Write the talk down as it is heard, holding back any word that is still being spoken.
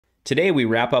Today we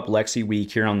wrap up Lexi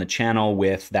Week here on the channel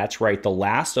with, that's right, the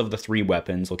last of the 3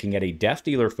 weapons, looking at a Death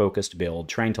Dealer focused build,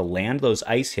 trying to land those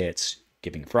ice hits,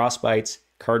 giving frostbites,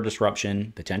 card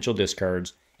disruption, potential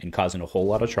discards, and causing a whole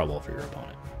lot of trouble for your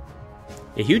opponent.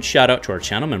 A huge shout out to our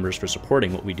channel members for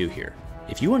supporting what we do here.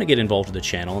 If you want to get involved with the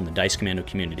channel and the Dice Commando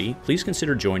community, please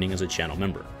consider joining as a channel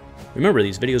member. Remember,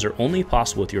 these videos are only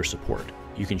possible with your support.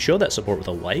 You can show that support with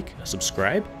a like, a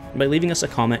subscribe, and by leaving us a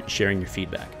comment and sharing your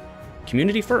feedback.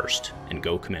 Community first, and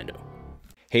go Commando.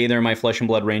 Hey there, my Flesh and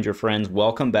Blood Ranger friends.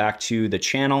 Welcome back to the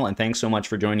channel, and thanks so much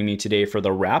for joining me today for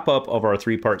the wrap-up of our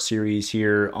 3-part series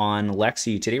here on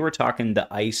Lexi. Today we're talking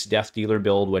the Ice Death Dealer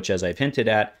build, which, as I've hinted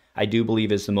at, I do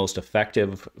believe is the most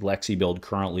effective Lexi build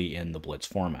currently in the Blitz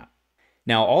format.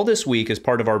 Now, all this week, as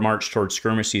part of our march towards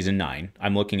Skirmish Season 9,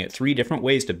 I'm looking at 3 different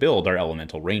ways to build our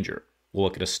Elemental Ranger. We'll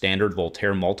look at a standard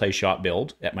Voltaire multi-shot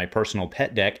build, at my personal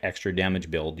pet deck extra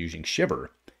damage build using Shiver,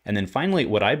 and then finally,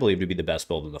 what I believe to be the best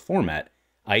build in the format,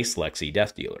 Ice Lexi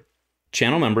Death Dealer.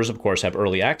 Channel members, of course, have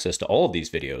early access to all of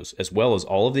these videos, as well as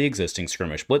all of the existing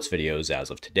Skirmish Blitz videos as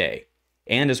of today.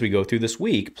 And as we go through this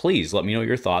week, please let me know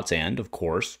your thoughts and, of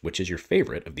course, which is your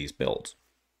favorite of these builds.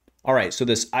 Alright, so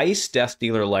this Ice Death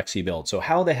Dealer Lexi build. So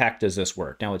how the heck does this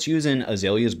work? Now, it's using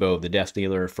Azalea's Bow, the Death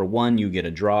Dealer. For one, you get a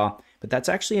draw, but that's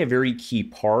actually a very key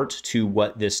part to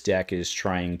what this deck is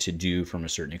trying to do from a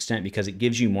certain extent, because it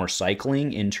gives you more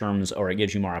cycling in terms, or it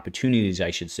gives you more opportunities,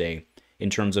 I should say, in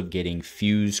terms of getting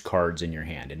fuse cards in your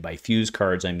hand. And by fuse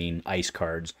cards, I mean ice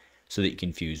cards, so that you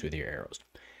can fuse with your arrows.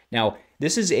 Now,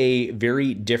 this is a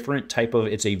very different type of,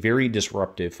 it's a very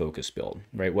disruptive focus build,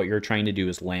 right? What you're trying to do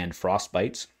is land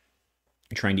frostbites.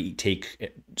 You're trying to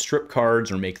take strip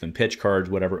cards or make them pitch cards,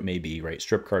 whatever it may be, right?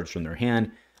 Strip cards from their hand,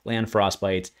 land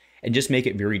frostbites, and just make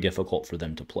it very difficult for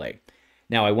them to play.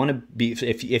 Now, I want to be,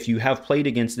 if you have played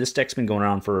against, this deck's been going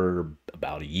around for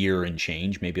about a year and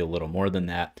change, maybe a little more than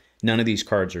that. None of these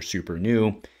cards are super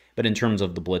new, but in terms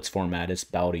of the Blitz format, it's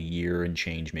about a year and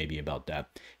change, maybe about that.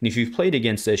 And if you've played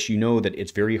against this, you know that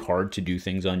it's very hard to do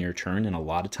things on your turn, and a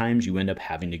lot of times you end up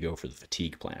having to go for the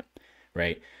fatigue plan,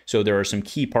 right? So there are some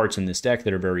key parts in this deck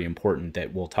that are very important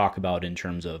that we'll talk about in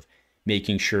terms of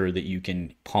making sure that you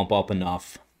can pump up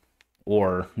enough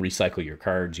or recycle your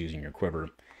cards using your quiver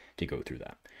to go through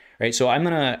that. Right, so I'm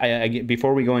gonna,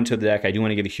 before we go into the deck, I do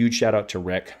want to give a huge shout out to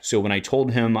Rick. So when I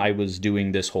told him I was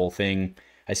doing this whole thing,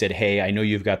 I said, hey, I know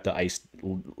you've got the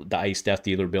Ice Death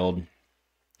Dealer build.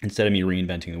 Instead of me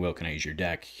reinventing the wheel, can I use your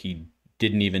deck? He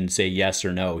didn't even say yes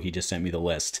or no. He just sent me the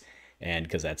list, and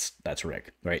because that's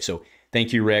Rick, right? So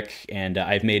thank you, Rick. And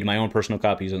I've made my own personal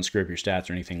copies. Don't screw up your stats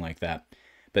or anything like that.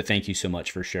 But thank you so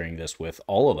much for sharing this with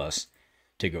all of us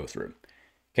to go through.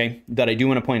 Okay, that I do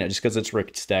want to point out, just because it's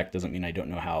Rick's deck doesn't mean I don't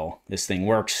know how this thing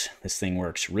works. This thing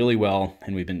works really well,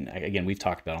 and we've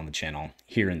talked about it on the channel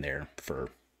here and there for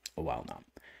a while now.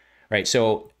 Right,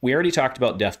 so we already talked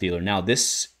about Death Dealer. Now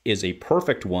this is a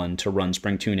perfect one to run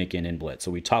Spring Tunic in Blitz.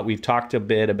 So we've talked a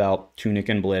bit about Tunic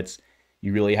and Blitz.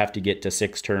 You really have to get to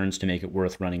 6 turns to make it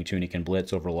worth running Tunic and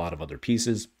Blitz over a lot of other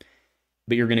pieces.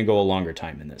 But you're going to go a longer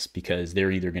time in this, because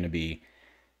they're either going to be,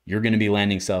 you're going to be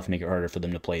landing stuff, make it harder for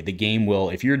them to play. The game will,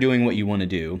 if you're doing what you want to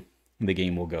do, the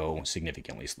game will go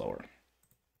significantly slower.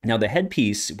 Now the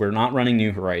headpiece, we're not running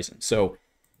New Horizons. So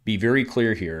be very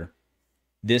clear here.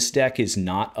 This deck is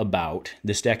not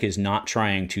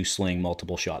trying to sling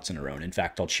multiple shots in a row. In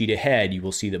fact, I'll cheat ahead. You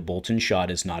will see that Boltyn shot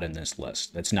is not in this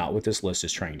list. That's not what this list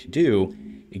is trying to do.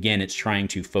 Again, it's trying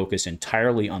to focus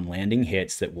entirely on landing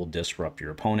hits that will disrupt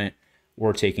your opponent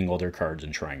or taking all their cards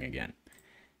and trying again.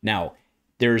 Now,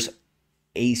 there's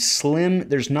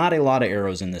not a lot of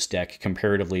arrows in this deck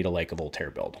comparatively to like a Voltaire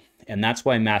build. And that's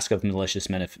why Mask of Malicious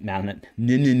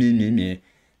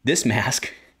this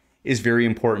mask is very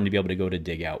important to be able to go to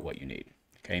dig out what you need.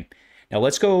 Okay, now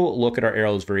let's go look at our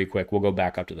arrows very quick. We'll go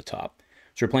back up to the top.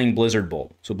 So we're playing Blizzard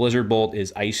Bolt. So Blizzard Bolt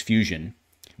is Ice Fusion,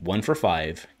 1 for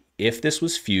 5. If this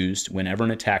was fused, whenever an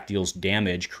attack deals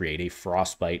damage, create a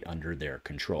frostbite under their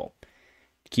control.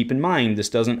 Keep in mind, this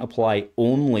doesn't apply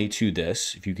only to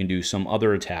this. If you can do some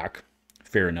other attack,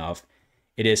 fair enough.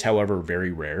 It is, however,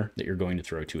 very rare that you're going to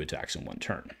throw 2 attacks in one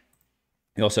turn.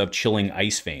 You also have Chilling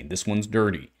Ice Vein. This one's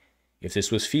dirty. If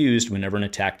this was fused, whenever an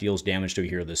attack deals damage to a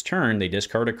hero this turn, they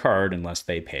discard a card unless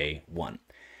they pay 1.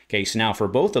 Okay, so now for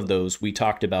both of those, we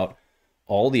talked about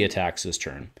all the attacks this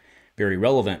turn. Very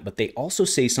relevant, but they also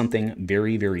say something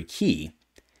very, very key.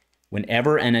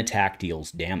 Whenever an attack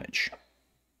deals damage.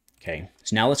 Okay,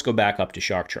 so now let's go back up to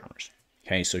Shock Charmers.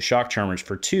 Okay, so Shock Charmers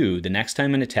for 2, the next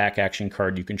time an attack action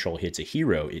card you control hits a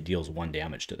hero, it deals 1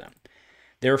 damage to them.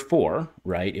 Therefore,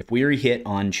 right, if we are hit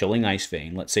on Chilling Ice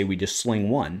Vein, let's say we just sling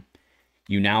 1,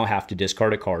 you now have to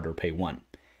discard a card or pay 1.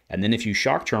 And then if you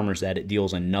Shock Charmers that, it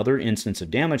deals another instance of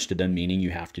damage to them, meaning you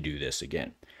have to do this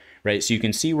again. Right? So you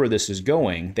can see where this is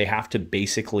going. They have to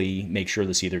basically make sure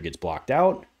this either gets blocked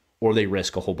out or they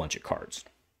risk a whole bunch of cards.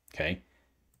 Okay?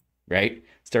 Right?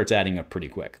 Starts adding up pretty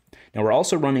quick. Now we're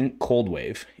also running Cold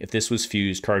Wave. If this was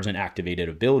fused, cards and activated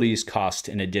abilities cost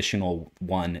an additional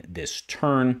 1 this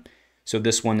turn. So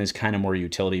this one is kind of more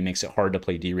utility, makes it hard to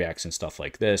play D-Reacts and stuff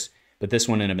like this. But this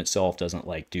one in of itself doesn't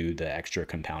like do the extra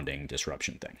compounding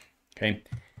disruption thing. Okay.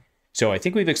 So I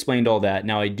think we've explained all that.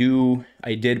 Now I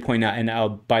did point out, and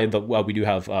now we do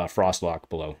have Frostlock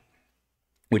below,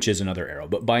 which is another arrow.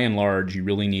 But by and large, you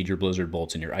really need your Blizzard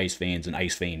Bolts and your Ice Veins, and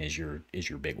Ice Vein is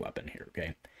your big weapon here.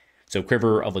 Okay. So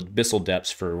Quiver of Abyssal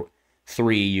Depths for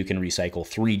 3, you can recycle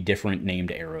 3 different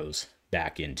named arrows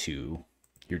back into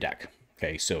your deck.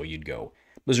 Okay. So you'd go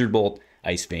Blizzard Bolt,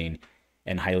 Ice Vein,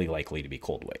 and highly likely to be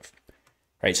Cold Wave.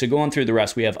 All right, so going through the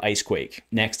rest, we have Ice Quake.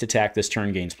 Next attack this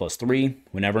turn gains +3.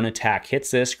 Whenever an attack hits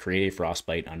this, create a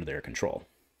Frostbite under their control.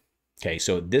 Okay,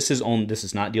 so this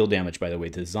is not deal damage, by the way.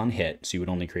 This is on hit, so you would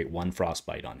only create 1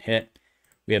 Frostbite on hit.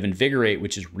 We have Invigorate,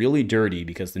 which is really dirty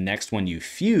because the next one you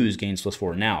fuse gains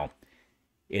 +4. Now,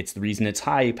 it's the reason it's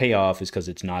high payoff is because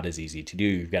it's not as easy to do.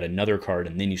 You've got another card,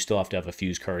 and then you still have to have a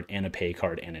fuse card and a pay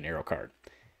card and an arrow card.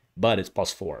 But it's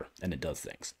 +4, and it does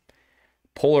things.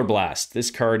 Polar Blast, this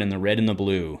card in the red and the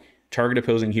blue. Target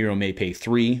opposing hero may pay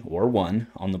 3 or 1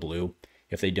 on the blue.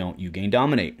 If they don't, you gain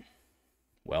Dominate.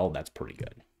 Well, that's pretty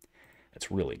good.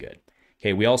 That's really good.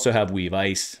 Okay, we also have Weave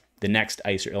Ice. The next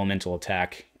ice or elemental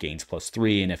attack gains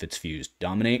 +3, and if it's fused,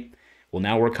 Dominate. Well,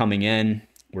 now we're coming in,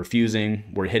 we're fusing,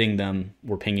 we're hitting them,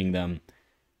 we're pinging them,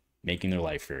 making their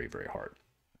life very, very hard.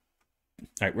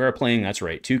 All right, we're playing, that's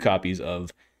right, 2 copies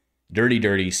of Dirty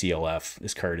Dirty CLF.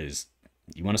 This card is,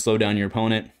 you want to slow down your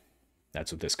opponent,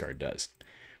 that's what this card does.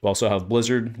 We also have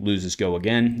Blizzard, loses Go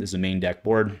Again. This is a main deck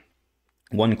board.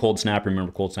 1 Cold Snap,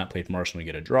 remember Cold Snap play with Marshall, you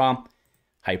get a draw.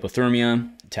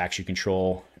 Hypothermia, attacks you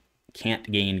control,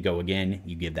 can't gain Go Again,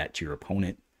 you give that to your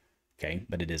opponent. Okay,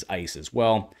 but it is ice as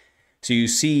well. So you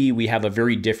see we have a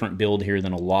very different build here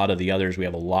than a lot of the others. We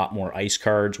have a lot more ice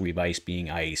cards. We have Ice being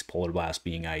ice, Polar Blast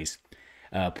being ice.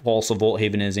 Pulse of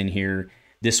Volthaven is in here.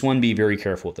 This one, be very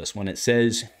careful with this one. It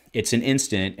says it's an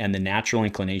instant, and the natural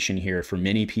inclination here for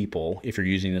many people, if you're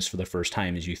using this for the first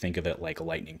time, is you think of it like a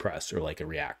lightning press or like a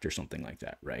react or something like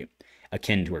that, right?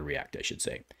 Akin to a react, I should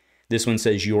say. This one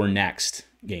says your next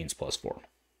gains +4.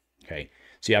 Okay,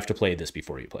 so you have to play this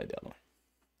before you play the other one.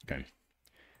 Okay.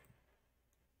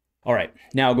 All right,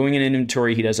 now going in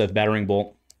inventory, he does have Battering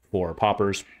Bolt for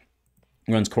poppers.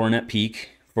 Runs Coronet Peak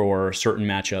for certain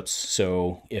matchups.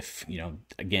 So if, you know,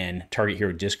 again, target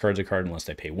hero discards a card unless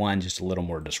they pay 1, just a little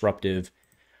more disruptive.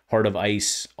 Heart of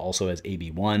Ice also has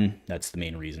AB1. That's the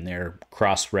main reason there.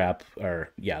 Cross Wrap,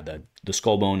 or yeah, the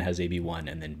Skullbone has AB1,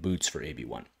 and then Boots for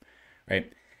AB1,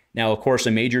 right? Now, of course,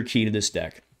 a major key to this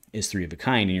deck is 3 of a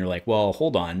kind, and you're like, well,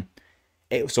 hold on.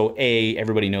 So A,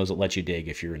 everybody knows it lets you dig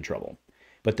if you're in trouble.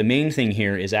 But the main thing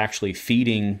here is actually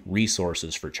feeding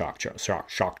resources for shock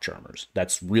charmers.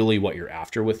 That's really what you're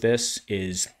after with this,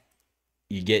 is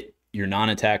you get your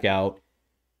non-attack out,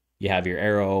 you have your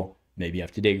arrow, maybe you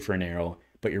have to dig for an arrow,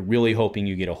 but you're really hoping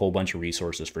you get a whole bunch of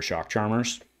resources for shock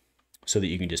charmers so that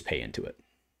you can just pay into it,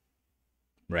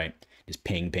 right? Just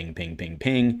ping, ping, ping, ping,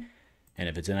 ping. And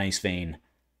if it's an Ice Vein,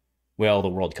 well, the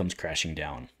world comes crashing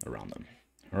down around them,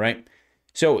 all right?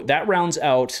 So that rounds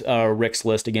out Rick's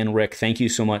list. Again, Rick, thank you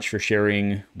so much for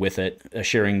sharing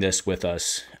this with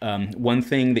us. One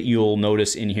thing that you'll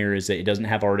notice in here is that it doesn't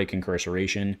have Arctic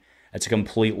Incarceration. That's a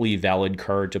completely valid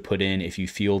card to put in if you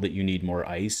feel that you need more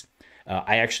ice.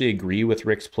 I actually agree with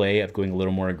Rick's play of going a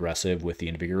little more aggressive with the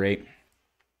Invigorate.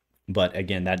 But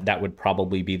again, that would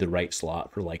probably be the right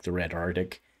slot for like the Red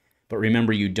Arctic. But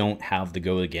remember, you don't have the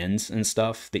go-agains and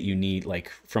stuff that you need, like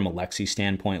from a Lexi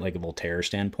standpoint, like a Voltaire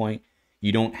standpoint.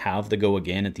 You don't have the go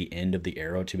again at the end of the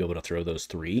arrow to be able to throw those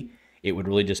 3. It would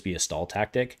really just be a stall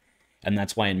tactic. And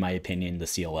that's why, in my opinion, the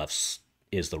CLF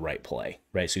is the right play,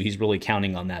 right? So he's really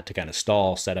counting on that to kind of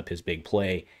stall, set up his big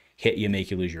play, hit you,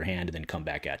 make you lose your hand, and then come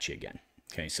back at you again.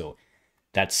 Okay, so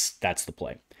that's the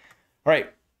play. All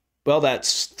right, well,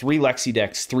 that's 3 Lexi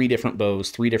decks, 3 different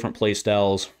bows, 3 different play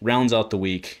styles, rounds out the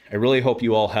week. I really hope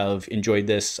you all have enjoyed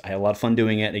this. I had a lot of fun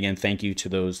doing it. Again, thank you to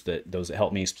those that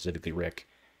helped me, specifically Rick.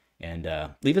 And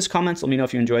leave us comments. Let me know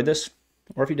if you enjoyed this,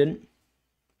 or if you didn't.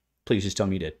 Please just tell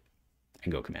me you did.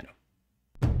 And go Commando.